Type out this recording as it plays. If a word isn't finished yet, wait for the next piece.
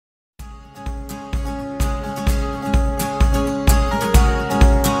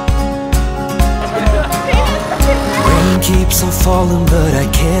keeps on falling, but I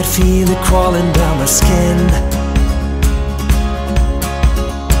can't feel it crawling down my skin.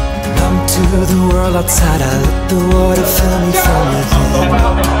 Numb to the world outside, I let the water fill me from within.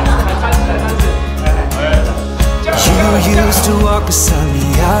 You used to walk beside me,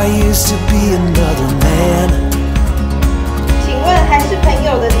 I used to be another man. 请问还是朋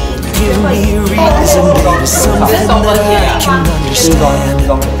友的例子 Give me a reason, baby, something that I can understand.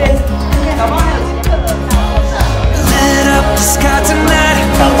 Lit up the sky tonight,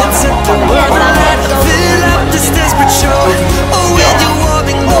 let's set the world alight. Fill up this desperate show, oh with your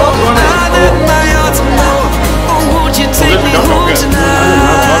warming glow. I'm at my ultimate low, oh won't you take me home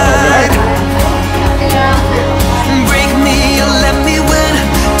tonight? Break me or let me win,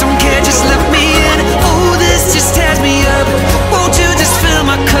 don't care, just let me in. Oh this just tears me up, won't you just fill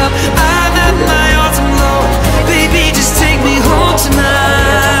my cup? I'm at my ultimate low, baby just take me home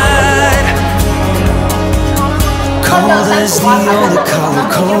tonight. Cold as the only color,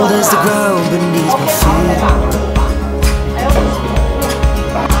 cold as the ground beneath my feet.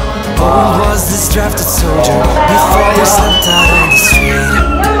 Old was this drafted soldier before you slept out on the street.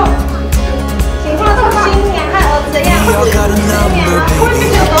 We all got a number,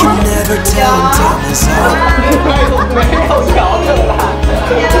 baby, you can never tell when time is up.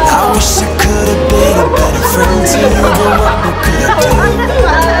 I wish I could have been a better friend to you, but what more could I do?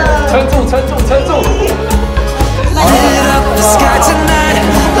 Lit up the sky tonight,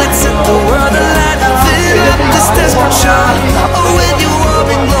 let's set the world alight. Fill up this desperate show, oh with your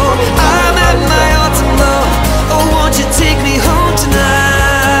warming glow. I'm at my ultimate low, oh won't you take me home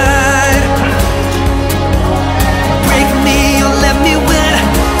tonight? Break me or let me win,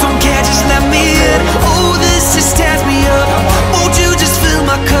 don't care, just let me in. Oh this just tears me up, won't you just fill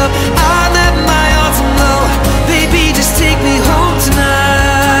my cup? I'm at my ultimate low, baby just take me home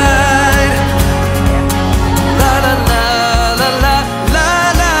tonight. La la la la la la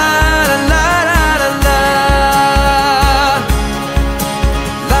la la la la la.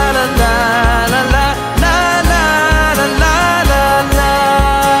 La la la la la la la la la la la.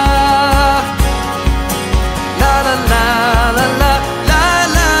 La la la la la la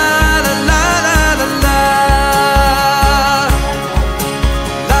la la la la la.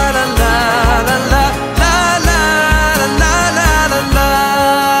 La la la la la la la la la la la.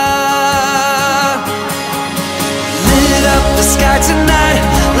 Lit up the sky tonight,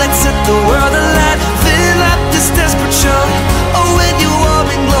 let's set the world alight. Fill up this desperate show, oh with your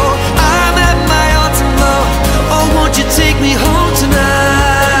warming glow. I'm at my ultimate low, oh won't you take me home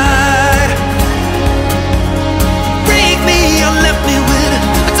tonight? Break me or let me win,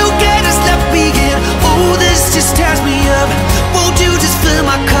 it's okay, just let me in. Oh this just tears me up, won't you just fill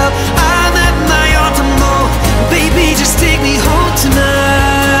my cup? I'm at my ultimate low, baby just take me home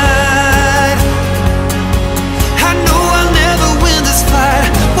tonight. I know I'll never win this fight,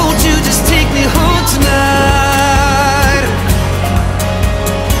 won't you just take me home tonight?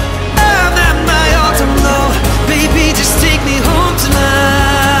 I'm at my ultimate low, baby just take me home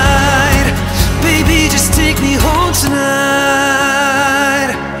tonight. Baby just take me home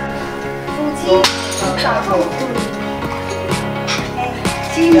tonight. 夫妻找后路，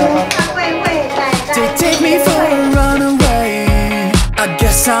金牛他会未来 They take me for a runaway, I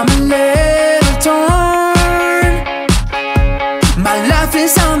guess I'm a little torn. My life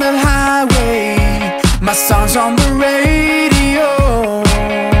is on the highway, my song's on the radio.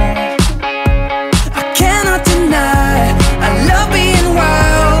 I cannot deny, I love being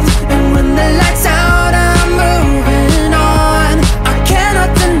wild, and when the lights out I'm moving on. I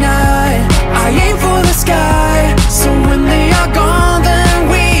cannot deny, I aim for the sky, so when they are gone then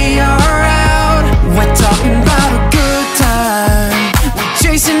we are out. We're talking about a good time, we're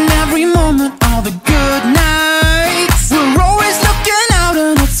chasing every moment, all the good nights. We're always looking out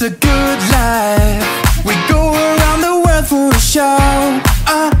and it's a good life. We go around the world for a show.